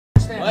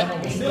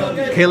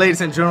Okay,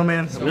 ladies and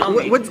gentlemen,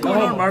 what's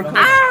going on, Marco?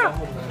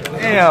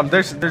 Damn,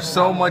 there's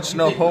so much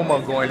no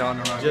homo going on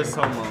around. Just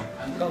homo.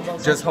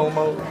 Just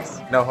homo?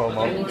 No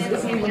homo.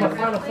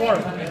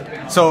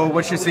 So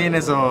what you're seeing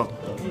is a.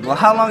 Well,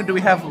 how long do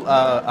we have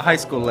a high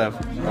school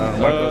left,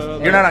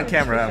 Marcos? You're not on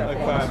camera. Like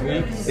 5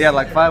 weeks. Yeah,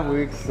 like 5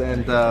 weeks,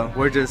 and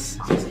we're just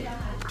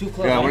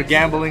we're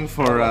gambling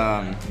for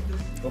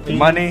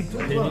money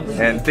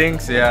and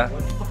things. Yeah.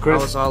 Chris,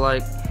 I was all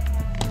like,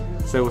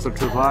 say what's up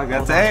to the vlog.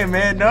 That's hey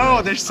man.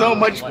 No, there's so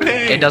much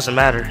pain. it doesn't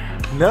matter.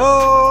 No.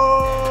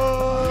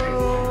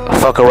 I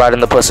fuck her right in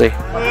the pussy.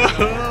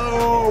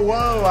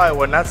 Whoa! I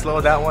would not slow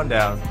that one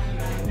down.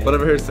 But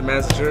over here is the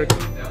master jerk.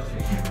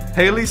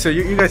 Hey Lisa,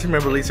 you guys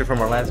remember Lisa from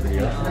our last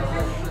video?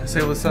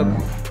 Say what's up.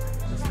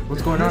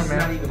 What's going on,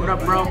 man? What up,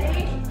 bro?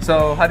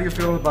 So, how do you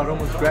feel about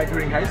almost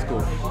graduating high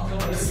school?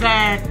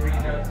 Sad.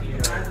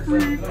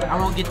 I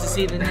won't get to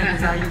see the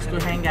niggas I used to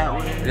hang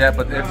out with. Yeah,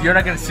 but if you're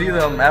not gonna see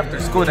them after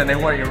school, then they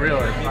weren't your real.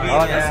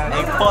 Oh yeah,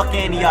 They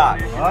fucking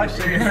yacht. oh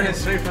shit, you heard it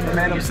straight from the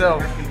man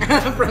himself.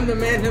 From the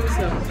man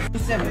himself.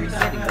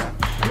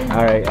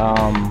 Alright,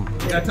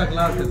 You gotta talk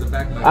loud because the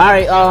back.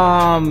 alright,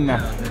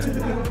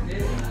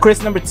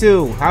 Chris number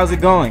 2, how's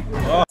it going?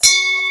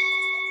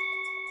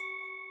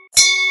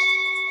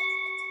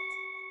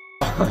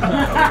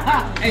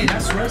 Hey,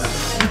 that's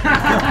racist.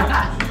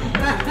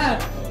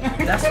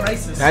 That's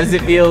racist. How does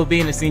it feel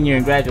being a senior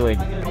and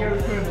graduating?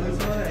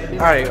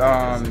 Alright,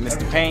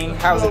 Mr. Payne,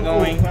 how's it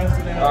going?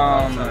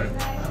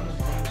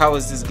 How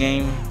was this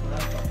game?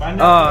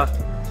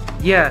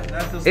 Yeah,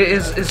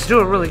 it's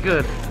doing really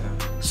good.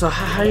 So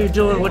how you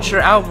doing with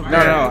your album?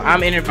 No,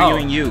 I'm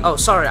interviewing you. Oh,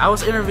 sorry, I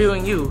was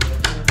interviewing you,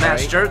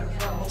 Mass Jerk.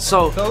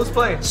 So who's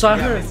playing?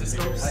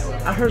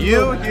 I heard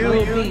You.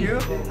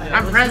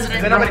 I'm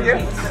president. Then I'm gonna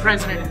get- I'm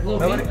president. Lil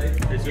B.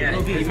 Yeah,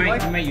 you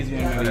might use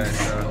one of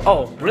these.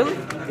 Oh, really?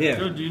 Yeah.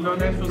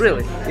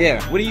 Really?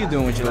 Yeah, what are you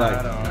doing with your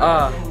life?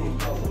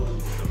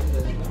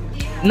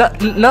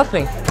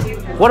 Nothing.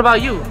 What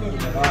about you?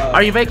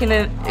 Are you making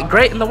it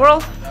great in the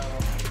world?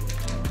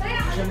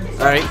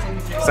 Alright,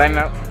 sign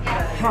up.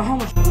 How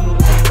much?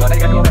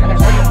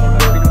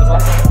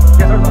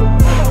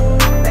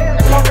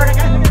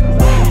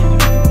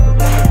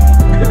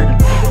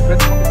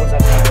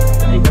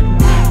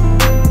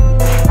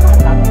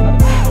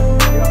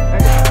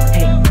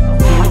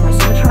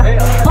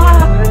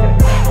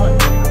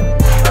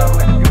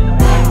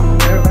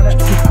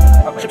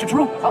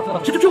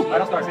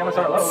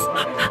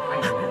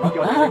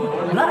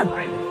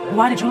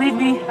 Why did you leave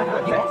me?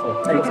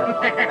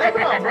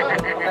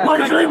 Why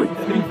did you leave me?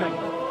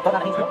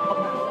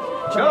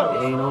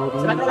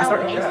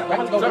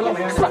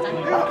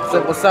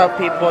 So what's up,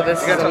 people?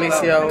 This is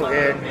Alicio,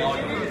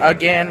 and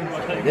again,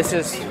 this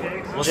is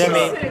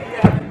Jimmy.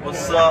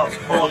 What's up,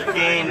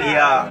 fucking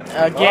yacht?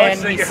 Again,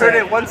 So he you heard said,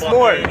 it once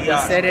more. he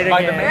said it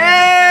again.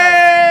 Hey!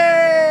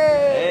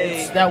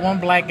 It's that one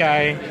black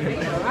guy.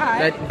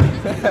 That,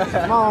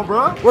 Come on,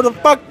 bro. What the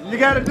fuck? You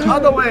gotta do the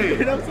other way.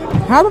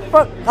 how the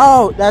fuck?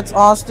 Oh, that's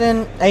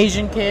Austin,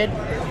 Asian kid.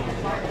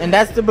 And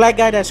that's the black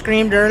guy that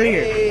screamed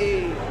earlier.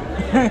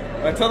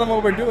 Tell them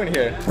what we're doing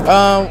here.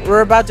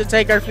 We're about to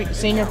take our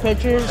senior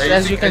pictures.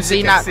 As you can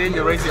see,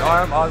 you raise the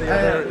arm, all the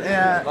other.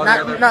 yeah, all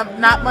the other-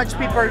 not much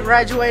people are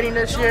graduating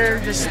this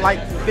year. Just like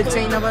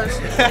 15 of us.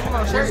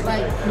 Just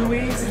like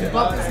Luis is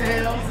buff as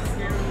hell.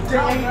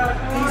 Jay,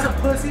 he's a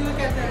pussy. Look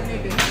at that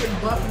nigga. He's getting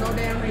buff no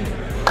damn reason.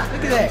 Look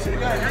at that. You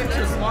got an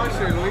extra small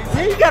shirt, Luis.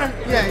 Yeah, you got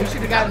you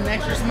should have got an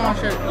extra small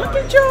shirt. Look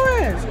at your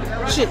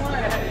ass. Shit.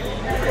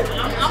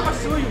 I'm gonna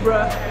sue you,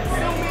 bro.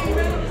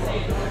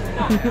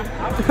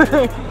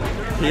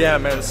 Yeah,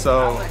 man.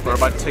 So we're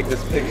about to take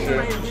this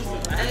picture.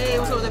 Hey,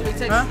 what's up with that big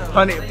Texas? Huh?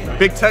 Honey,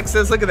 Big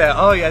Texas. Look at that.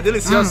 Oh yeah,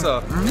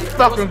 delicioso.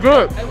 Fucking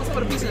good.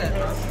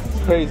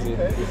 It's crazy.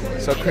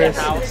 So Chris,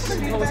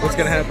 what's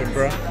gonna happen,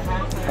 bro?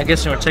 I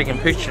guess you were taking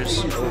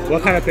pictures,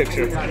 What kind of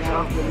picture?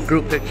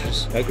 group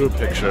pictures. A group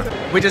picture.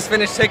 We just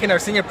finished taking our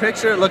senior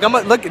picture. Look,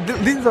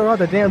 these are all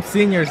the damn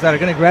seniors that are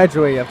gonna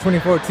graduate of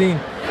 2014. Isn't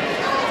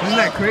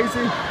that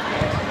crazy?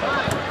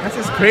 That's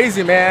just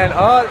crazy, man.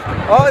 All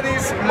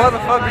these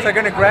motherfuckers are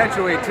gonna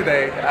graduate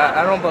today.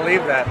 I don't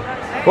believe that.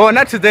 Well,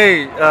 not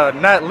today,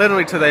 not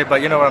literally today,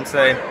 but you know what I'm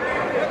saying.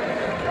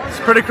 It's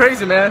pretty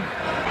crazy, man.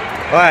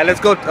 All right, let's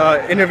go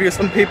interview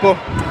some people.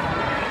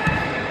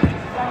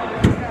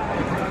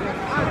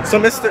 So,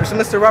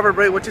 Mr. Robert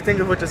Bray, what you think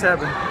of what just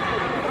happened?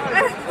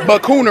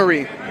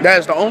 Buccoonery. That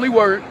is the only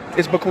word.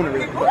 It's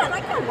buccoonery. Oh, I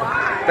like that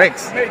watch.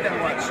 Thanks.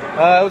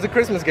 It was a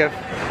Christmas gift.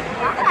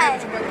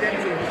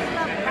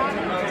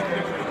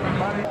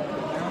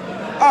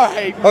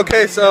 Alright.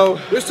 Okay, so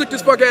Let's take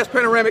this fuck ass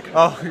panoramic.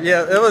 oh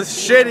yeah, it was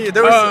shitty.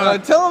 There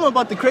was tell them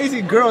about the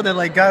crazy girl that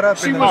like got up.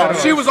 She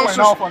was on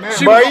some.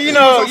 But you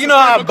know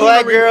how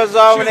black girls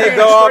are when they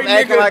go off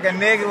acting like a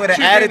nigga with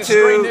an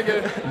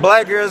attitude.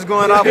 Black girls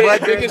going off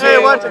black girls.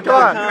 Hey, watch it, come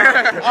on.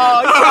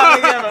 Oh, you trying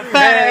to get a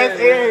fat ass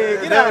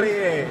area. Get out of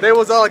here. They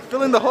was all like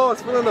filling the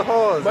halls.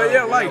 But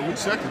yeah, like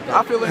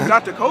I feel like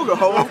Dr. Koga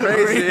hole.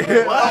 Crazy.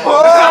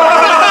 Oh.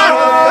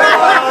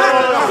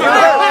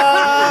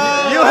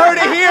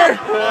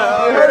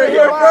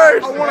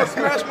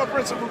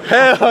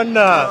 Oh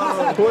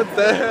no! What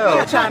the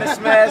hell? Trying to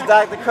smash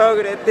Dr.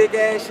 Kroger, that thick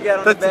ass she got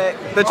on the back.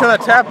 They're trying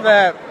to tap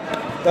that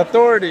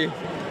authority.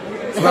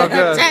 It's no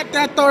good. Tap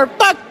that authority.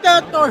 Fuck the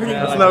authority.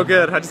 It's no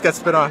good. I just got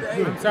spit on.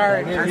 I'm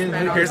sorry.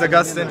 Here's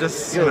Augustin,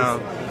 just, you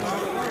know.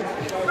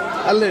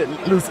 I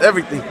let loose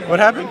everything. What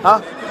happened?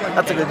 Huh?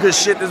 I took a good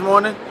shit this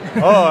morning.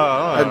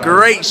 Oh. A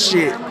great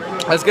shit.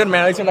 That's good,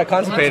 man. At least you're not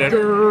constipated.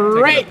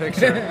 Great.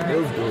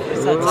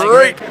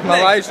 Great.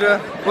 Elijah,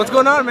 what's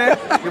going on, man?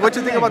 What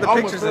you think about the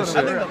pictures and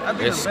shit?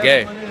 It's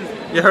gay.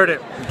 You heard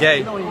it.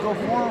 Gay. So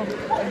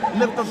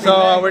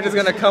we're just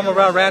gonna come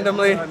around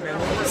randomly.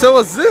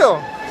 So Azil,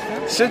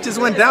 shit just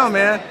went down,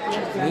 man.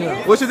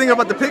 What you think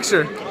about the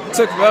picture?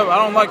 Took forever. I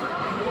don't like it.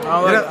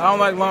 I don't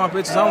like long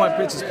pictures. I don't like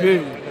pictures,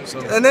 period. So.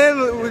 And then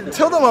we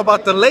told them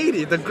about the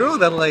lady, the girl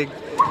that like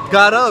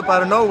got up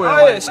out of nowhere.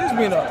 Oh yeah, she was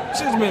being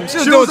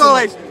She was all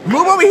like,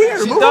 move over here.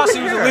 She move thought over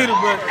she was here. a leader,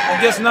 but I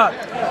guess not.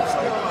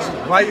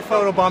 Why are you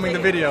photobombing the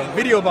video?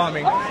 Video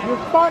bombing.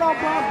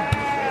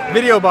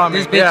 Video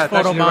bombing. Yeah,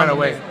 that's you ran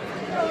away.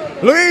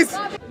 Luis!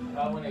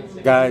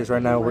 Guys,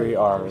 right now we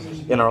are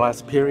in our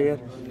last period.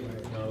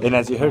 And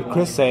as you heard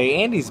Chris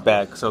say, Andy's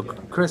back. So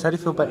Chris, how do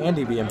you feel about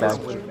Andy being back?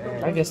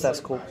 I guess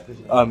that's cool.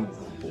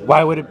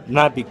 Why would it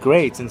not be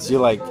great since we're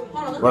like,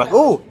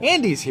 oh,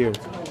 Andy's here.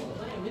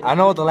 I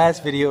know the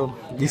last video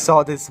you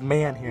saw this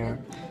man here.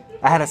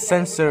 I had to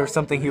censor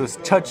something he was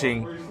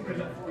touching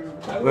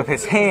with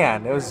his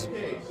hand. It was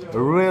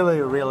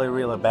really, really,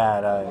 really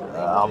bad.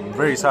 I'm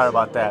very sorry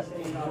about that.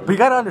 But you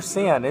gotta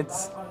understand,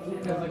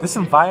 this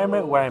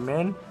environment where I'm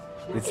in,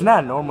 it's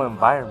not a normal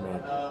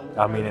environment.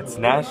 I mean, it's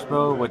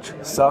Nashville, which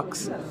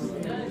sucks.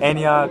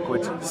 Antioch,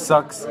 which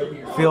sucks.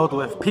 Filled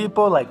with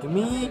people like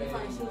me,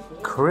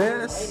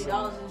 Chris,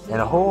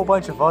 and a whole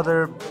bunch of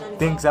other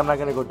things I'm not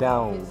gonna go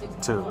down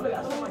to.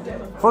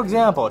 For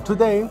example,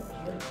 today,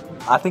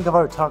 I think I've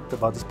already talked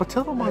about this, but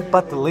tell them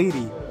about the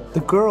lady,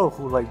 the girl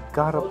who like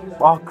got up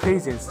all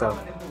crazy and stuff.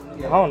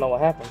 I don't know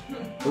what happened.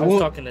 I was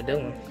talking to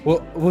Dylan.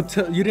 Well,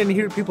 you didn't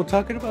hear people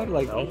talking about it?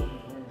 Like, No.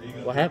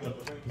 What happened?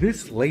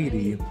 this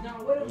lady.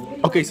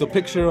 Okay, so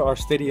picture our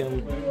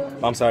stadium.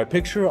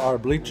 Picture our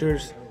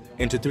bleachers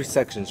into 3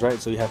 sections, right?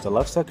 So you have the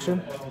left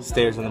section,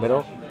 stairs in the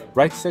middle,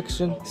 right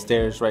section,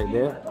 stairs right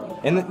there,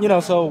 and then, you know,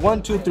 so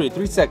 1, 2, 3,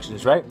 3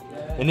 sections, right?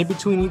 And in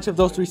between each of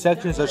those 3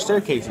 sections are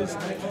staircases.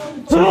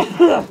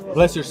 So,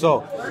 bless your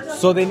soul.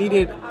 So they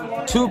needed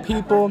 2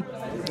 people,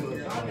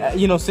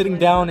 you know, sitting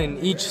down in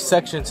each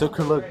section so it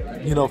could look,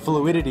 you know,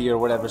 fluidity or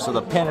whatever. So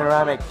the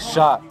panoramic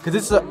shot, because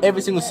this is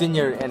every single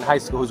senior in high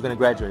school who's gonna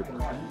graduate.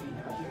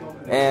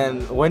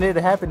 And when it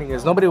happening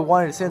is nobody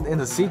wanted to sit in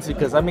the seats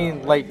because I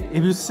mean, like,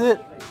 if you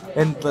sit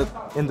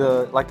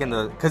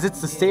because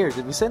it's the stairs.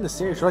 If you sit in the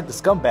stairs, you're like the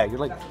scumbag. You're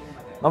like,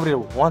 nobody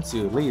wants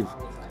you. Leave.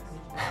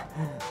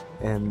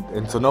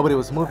 and so nobody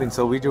was moving.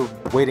 So we were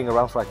waiting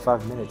around for like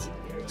 5 minutes.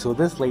 So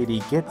this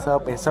lady gets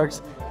up and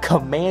starts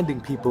commanding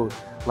people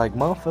like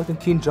motherfucking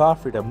King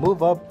Joffrey to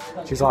move up.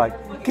 She's all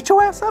like, get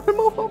your ass up and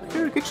move over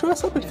here. Get your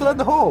ass up and fill in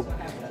the hole.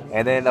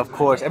 And then of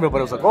course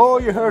everybody was like, oh,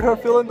 you heard her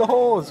fill in the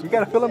holes. You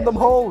gotta fill in them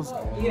holes.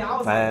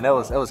 Man, it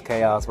was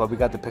chaos, but we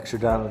got the picture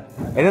done.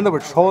 And then they were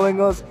trolling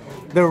us.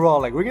 They were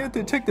all like, we're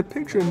gonna take the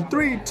picture in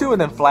 3, 2,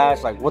 and then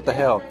flash, like, what the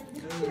hell?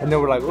 And they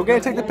were like, we're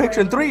gonna take the picture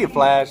in 3,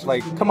 flash,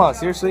 like, come on,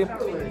 seriously?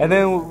 And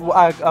then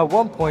at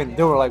one point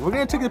they were like, we're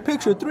gonna take the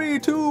picture 3,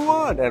 2,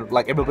 1, and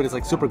like everybody's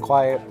like super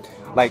quiet,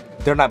 like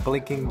they're not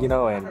blinking, you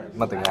know, and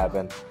nothing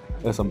happened.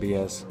 It was some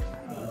BS.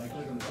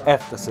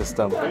 F the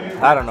system.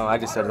 I don't know, I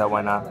just said that,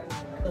 why not?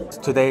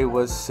 Today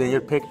was senior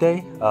pick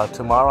day.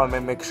 Tomorrow I'm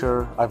gonna make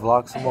sure I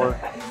vlog some more.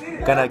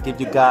 Gonna give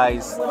you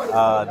guys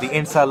the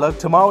inside look.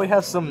 Tomorrow we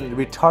have some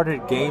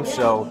retarded game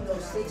show.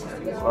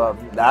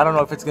 I don't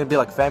know if it's gonna be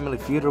like Family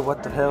Feud or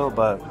what the hell,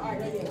 but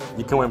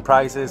you can win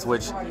prizes.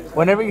 Which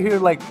whenever you hear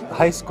like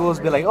high schools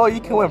be like, oh, you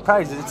can win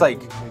prizes, it's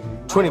like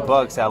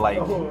 $20 at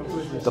like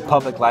the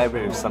public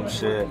library or some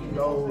shit.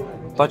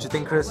 Don't you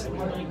think, Chris?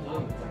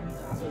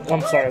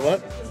 I'm sorry,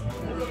 what?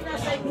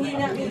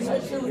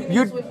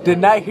 You did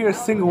not hear a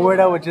single word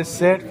I would just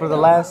said for the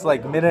last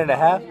like minute and a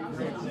half?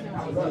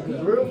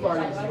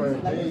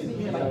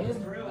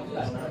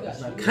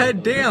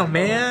 God damn,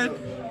 man.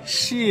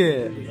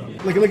 Shit.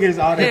 Look at his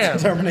audience Damn.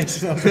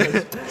 determination.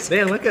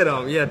 Damn, look at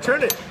him. Yeah,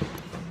 turn it.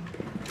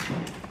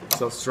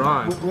 So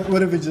strong.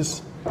 What if it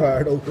just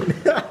pried open?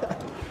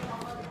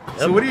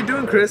 So what are you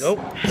doing, Chris? Nope.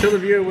 Tell the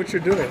viewer what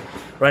you're doing.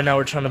 Right now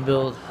we're trying to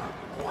build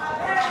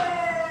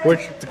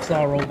the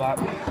claw robot.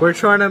 We're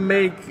trying to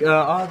make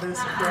all this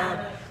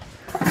crap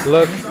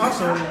look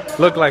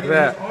like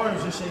that.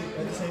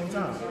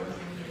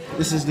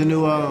 This is the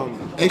new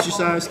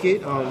exercise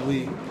kit.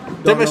 We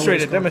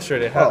Demonstrate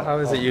it. How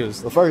is it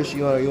used? Well, first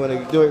you want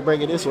to do it,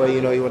 bring it this way. You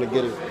know, you want to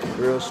get it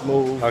real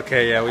smooth.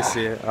 Okay, yeah, we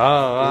see it.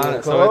 So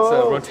it's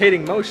a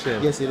rotating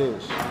motion. Yes, it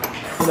is.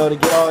 you know, to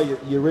get all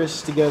your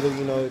wrists together,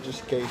 you know,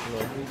 just in case, you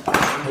know.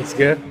 That's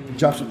good.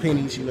 Drop some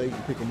pennies, you know, you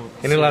can pick them up.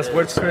 Any last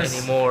words, Chris?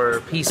 Any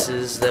more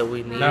pieces that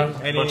we need? No.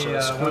 Any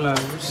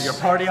your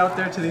party out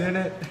there to the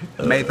internet?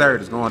 May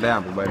 3rd is going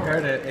down, but I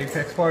heard it.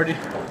 Apex party.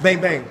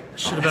 Bang, bang.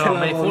 Should have been on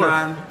May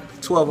 4th.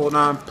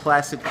 1209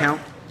 Plastic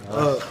Count.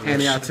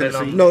 Handy out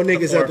Tennessee. No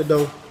niggas at the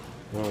door.